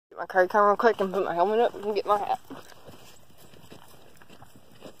my curry comb real quick and put my helmet up and get my hat.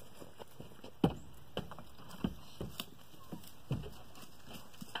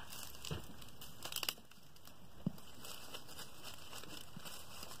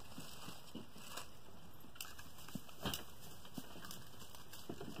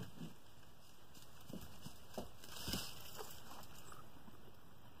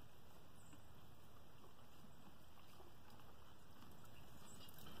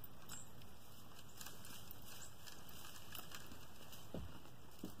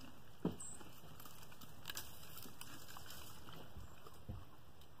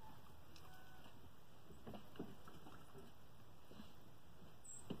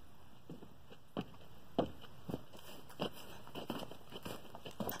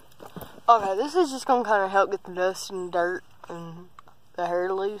 Okay, this is just going to kind of help get the dust and dirt and the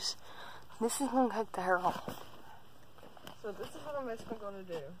hair loose. This is going to take the hair off. So this is what I'm basically going to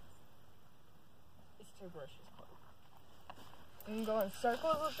do. These two brushes. I'm going to go in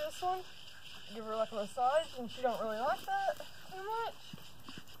circles with this one. Give her like a massage, and she don't really like that too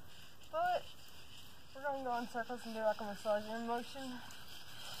much. But we're going to go in circles and do like a massaging motion.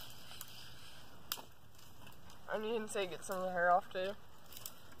 And you can see get some of the hair off too.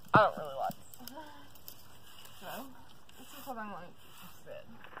 I don't really like it. So, this is what I'm going to do instead.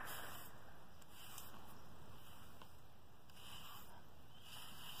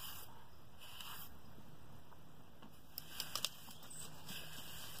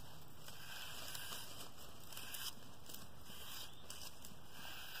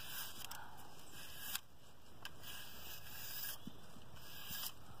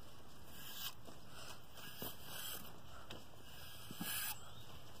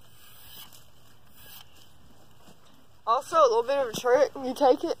 Also, a little bit of a trick, you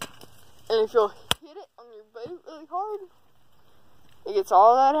take it, and if you'll hit it on your boot really hard, it gets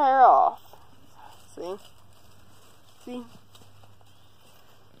all that hair off. See? See?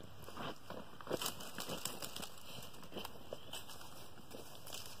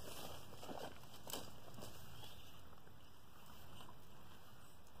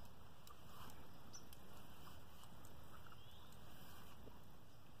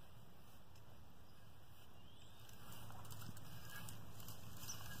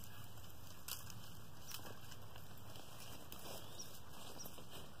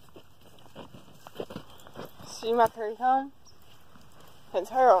 See my curry comb?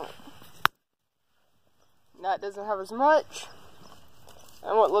 It's hair on it. That doesn't have as much.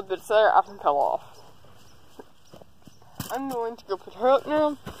 And what little bit's there, I can peel off. I'm going to go put her up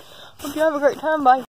now. Hope you have a great time. Bye.